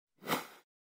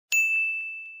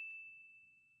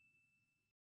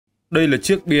Đây là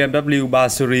chiếc BMW 3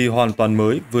 Series hoàn toàn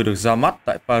mới vừa được ra mắt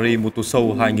tại Paris Motor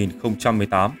Show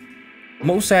 2018.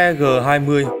 Mẫu xe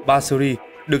G20 3 Series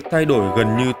được thay đổi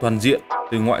gần như toàn diện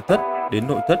từ ngoại thất đến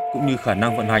nội thất cũng như khả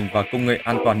năng vận hành và công nghệ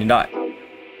an toàn hiện đại.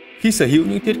 Khi sở hữu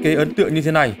những thiết kế ấn tượng như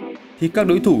thế này, thì các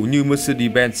đối thủ như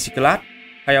Mercedes-Benz C-Class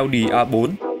hay Audi A4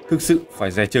 thực sự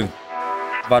phải dè chừng.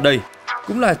 Và đây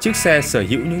cũng là chiếc xe sở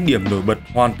hữu những điểm nổi bật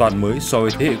hoàn toàn mới so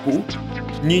với thế hệ cũ.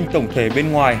 Nhìn tổng thể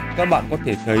bên ngoài, các bạn có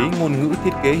thể thấy ngôn ngữ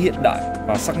thiết kế hiện đại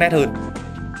và sắc nét hơn.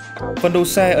 Phần đầu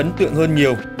xe ấn tượng hơn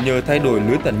nhiều nhờ thay đổi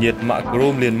lưới tản nhiệt mạ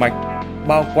chrome liền mạch,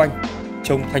 bao quanh,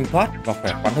 trông thanh thoát và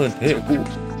khỏe khoắn hơn thế hệ cũ.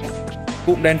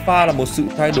 Cụm đèn pha là một sự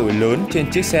thay đổi lớn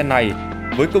trên chiếc xe này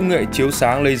với công nghệ chiếu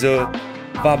sáng laser,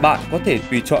 và bạn có thể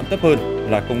tùy chọn thấp hơn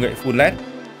là công nghệ Full LED.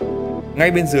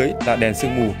 Ngay bên dưới là đèn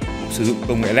sương mù sử dụng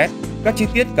công nghệ LED. Các chi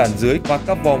tiết cản dưới và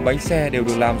các vòm bánh xe đều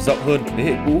được làm rộng hơn thế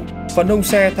hệ cũ. Phần hông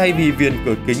xe thay vì viền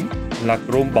cửa kính là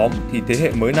chrome bóng thì thế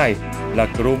hệ mới này là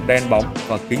chrome đen bóng,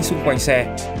 và kính xung quanh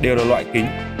xe đều là loại kính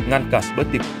ngăn cản bớt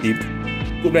tím tím.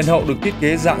 Cụm đèn hậu được thiết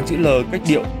kế dạng chữ L cách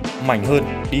điệu mảnh hơn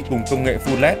đi cùng công nghệ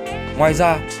Full LED. Ngoài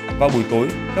ra, vào buổi tối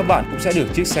các bạn cũng sẽ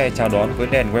được chiếc xe chào đón với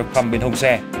đèn welcome bên hông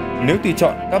xe. Nếu tùy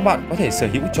chọn, các bạn có thể sở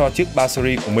hữu cho chiếc 3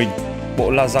 Series của mình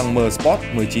bộ la răng M Sport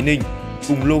 19 inch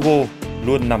cùng logo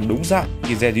luôn nằm đúng dạng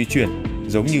khi xe di chuyển,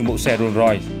 giống như mẫu xe Rolls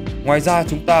Royce. Ngoài ra,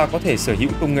 chúng ta có thể sở hữu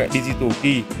công nghệ Digital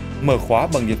Key, mở khóa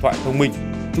bằng điện thoại thông minh.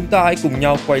 Chúng ta hãy cùng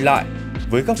nhau quay lại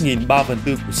với góc nhìn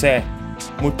 3/4 của xe.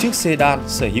 Một chiếc sedan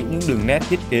sở hữu những đường nét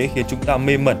thiết kế khiến chúng ta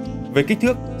mê mẩn. Về kích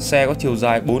thước, xe có chiều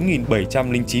dài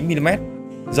 4.709mm,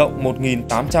 rộng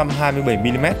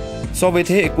 1.827mm. So với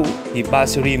thế hệ cũ thì 3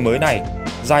 Series mới này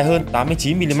dài hơn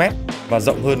 89mm và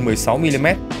rộng hơn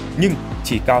 16mm, nhưng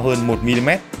chỉ cao hơn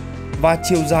 1mm. Và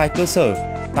chiều dài cơ sở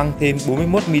tăng thêm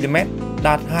 41mm,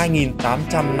 đạt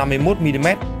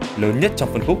 2.851mm, lớn nhất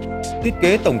trong phân khúc. Thiết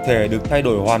kế tổng thể được thay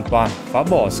đổi hoàn toàn, phá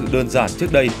bỏ sự đơn giản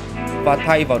trước đây và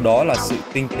thay vào đó là sự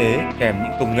tinh tế kèm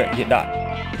những công nghệ hiện đại.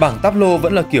 Bảng táp lô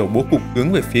vẫn là kiểu bố cục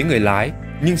hướng về phía người lái,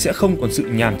 nhưng sẽ không còn sự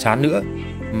nhàm chán nữa,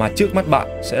 mà trước mắt bạn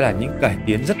sẽ là những cải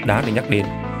tiến rất đáng để nhắc đến.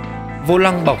 Vô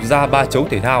lăng bọc da 3 chấu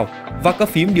thể thao và các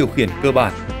phím điều khiển cơ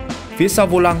bản. Phía sau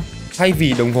vô lăng, thay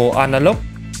vì đồng hồ analog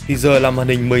thì giờ là màn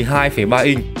hình 12,3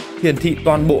 inch, hiển thị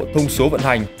toàn bộ thông số vận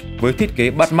hành với thiết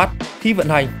kế bắt mắt. Khi vận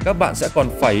hành, các bạn sẽ còn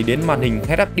phải đến màn hình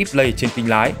head-up display trên kính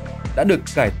lái, đã được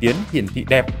cải tiến hiển thị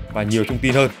đẹp và nhiều thông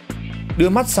tin hơn. Đưa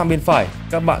mắt sang bên phải,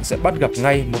 các bạn sẽ bắt gặp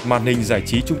ngay một màn hình giải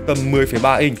trí trung tâm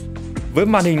 10,3 inch. Với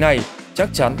màn hình này, chắc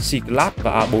chắn C-Class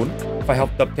và A4 phải học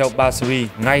tập theo 3 Series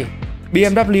ngay.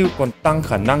 BMW còn tăng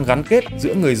khả năng gắn kết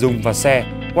giữa người dùng và xe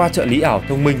qua trợ lý ảo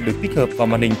thông minh được tích hợp vào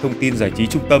màn hình thông tin giải trí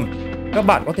trung tâm. Các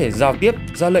bạn có thể giao tiếp,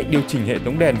 ra lệnh điều chỉnh hệ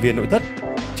thống đèn viền nội thất,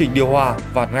 chỉnh điều hòa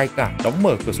và ngay cả đóng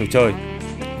mở cửa sổ trời.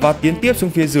 Và tiến tiếp xuống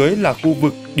phía dưới là khu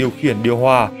vực điều khiển điều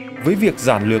hòa với việc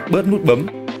giản lược bớt nút bấm,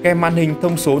 kèm màn hình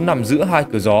thông số nằm giữa hai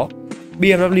cửa gió.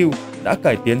 BMW đã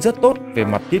cải tiến rất tốt về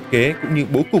mặt thiết kế cũng như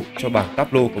bố cục cho bảng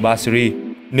táp lô của 3 Series.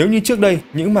 Nếu như trước đây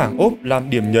những mảng ốp làm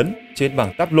điểm nhấn trên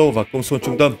bảng táp lô và console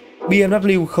trung tâm,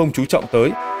 BMW không chú trọng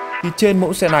tới, thì trên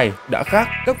mẫu xe này đã khác.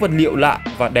 Các vật liệu lạ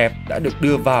và đẹp đã được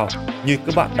đưa vào như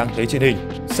các bạn đang thấy trên hình.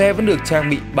 Xe vẫn được trang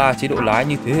bị 3 chế độ lái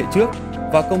như thế hệ trước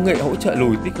và công nghệ hỗ trợ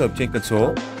lùi tích hợp trên cần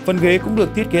số. Phần ghế cũng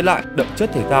được thiết kế lại đậm chất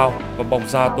thể thao và bọc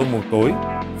da tông màu tối,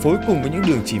 phối cùng với những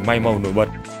đường chỉ may màu nổi bật.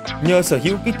 Nhờ sở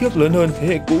hữu kích thước lớn hơn thế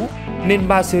hệ cũ nên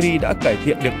 3 Series đã cải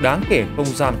thiện được đáng kể không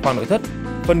gian khoang nội thất.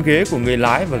 Phần ghế của người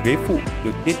lái và ghế phụ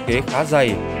được thiết kế khá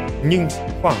dày, nhưng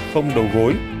khoảng không đầu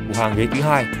gối của hàng ghế thứ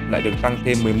hai lại được tăng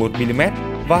thêm 11mm,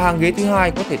 và hàng ghế thứ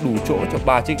hai có thể đủ chỗ cho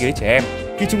 3 chiếc ghế trẻ em.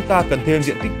 Khi chúng ta cần thêm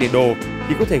diện tích để đồ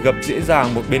thì có thể gập dễ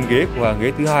dàng một bên ghế của hàng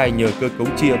ghế thứ hai nhờ cơ cấu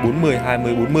chia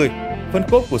 40-20-40. Phân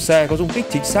cốp của xe có dung tích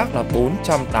chính xác là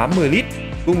 480 lít,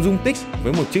 cùng dung tích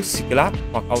với một chiếc C-Class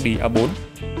hoặc Audi A4.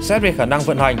 Xét về khả năng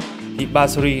vận hành thì 3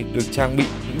 Series được trang bị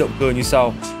những động cơ như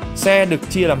sau. Xe được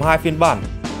chia làm hai phiên bản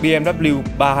BMW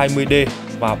 320D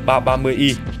và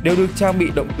 330i, đều được trang bị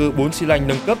động cơ 4 xi lanh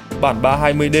nâng cấp. Bản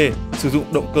 320D sử dụng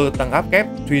động cơ tăng áp kép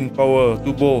Twin Power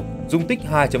Turbo dung tích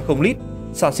 2.0 lít,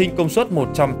 sản sinh công suất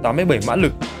 187 mã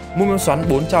lực, mô men xoắn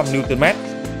 400 Nm.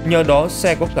 Nhờ đó,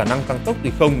 xe có khả năng tăng tốc từ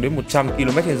 0 đến 100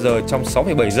 km/h trong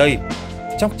 6,7 giây.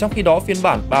 Trong khi đó, phiên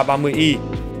bản 330i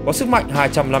có sức mạnh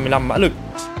 255 mã lực,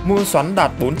 mô men xoắn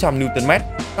đạt 400 Nm,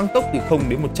 tăng tốc từ 0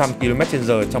 đến 100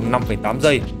 km/h trong 5,8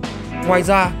 giây. Ngoài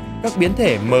ra, các biến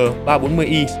thể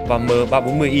M340i và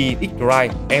M340i X-Drive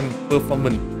M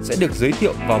Performance sẽ được giới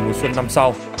thiệu vào mùa xuân năm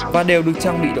sau và đều được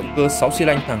trang bị động cơ 6 xi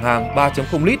lanh thẳng hàng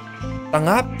 3.0 lít, tăng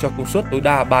áp cho công suất tối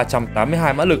đa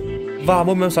 382 mã lực, và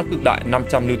mô men xoắn cực đại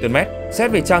 500 Nm.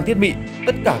 Xét về trang thiết bị,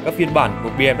 tất cả các phiên bản của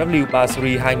BMW 3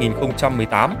 Series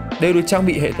 2018 đều được trang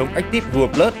bị hệ thống Active Road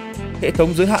Plus, hệ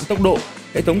thống giới hạn tốc độ,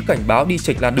 hệ thống cảnh báo đi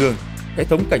chệch làn đường, hệ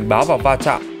thống cảnh báo và va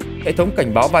chạm, hệ thống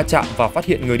cảnh báo va chạm và phát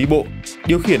hiện người đi bộ,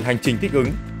 điều khiển hành trình thích ứng.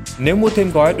 Nếu mua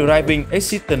thêm gói Driving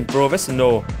Assistant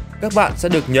Professional, các bạn sẽ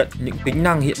được nhận những tính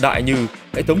năng hiện đại như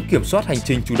hệ thống kiểm soát hành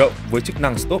trình chủ động với chức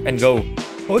năng Stop and Go,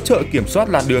 hỗ trợ kiểm soát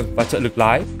làn đường và trợ lực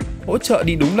lái, hỗ trợ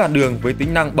đi đúng làn đường với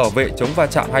tính năng bảo vệ chống va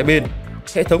chạm hai bên,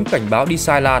 hệ thống cảnh báo đi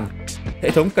sai làn, hệ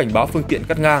thống cảnh báo phương tiện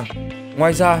cắt ngang.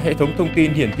 Ngoài ra, hệ thống thông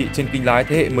tin hiển thị trên kính lái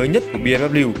thế hệ mới nhất của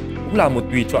BMW cũng là một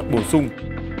tùy chọn bổ sung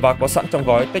và có sẵn trong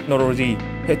gói Technology,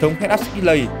 hệ thống Head-Up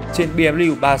Display trên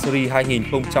BMW 3 Series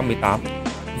 2018.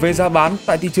 Về giá bán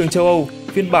tại thị trường châu Âu,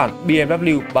 phiên bản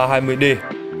BMW 320D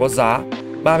có giá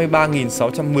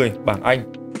 33.610 bảng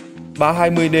Anh,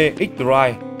 320D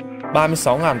X-Drive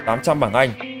 36.800 bảng Anh,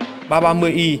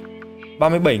 330i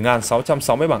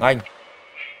 37.660 bảng Anh.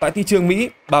 Tại thị trường Mỹ,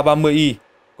 330i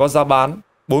có giá bán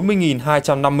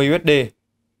 40.250 USD,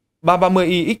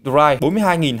 330i X-Drive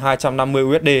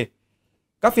 42.250 USD.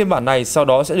 Các phiên bản này sau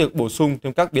đó sẽ được bổ sung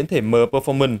thêm các biến thể M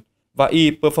Performance và E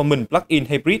Performance Plug-in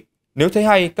Hybrid. Nếu thấy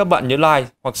hay, các bạn nhớ like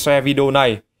hoặc share video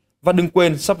này và đừng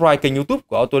quên subscribe kênh YouTube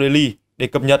của Autodaily để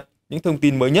cập nhật những thông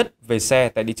tin mới nhất về xe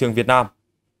tại thị trường Việt Nam.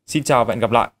 Xin chào và hẹn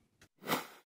gặp lại!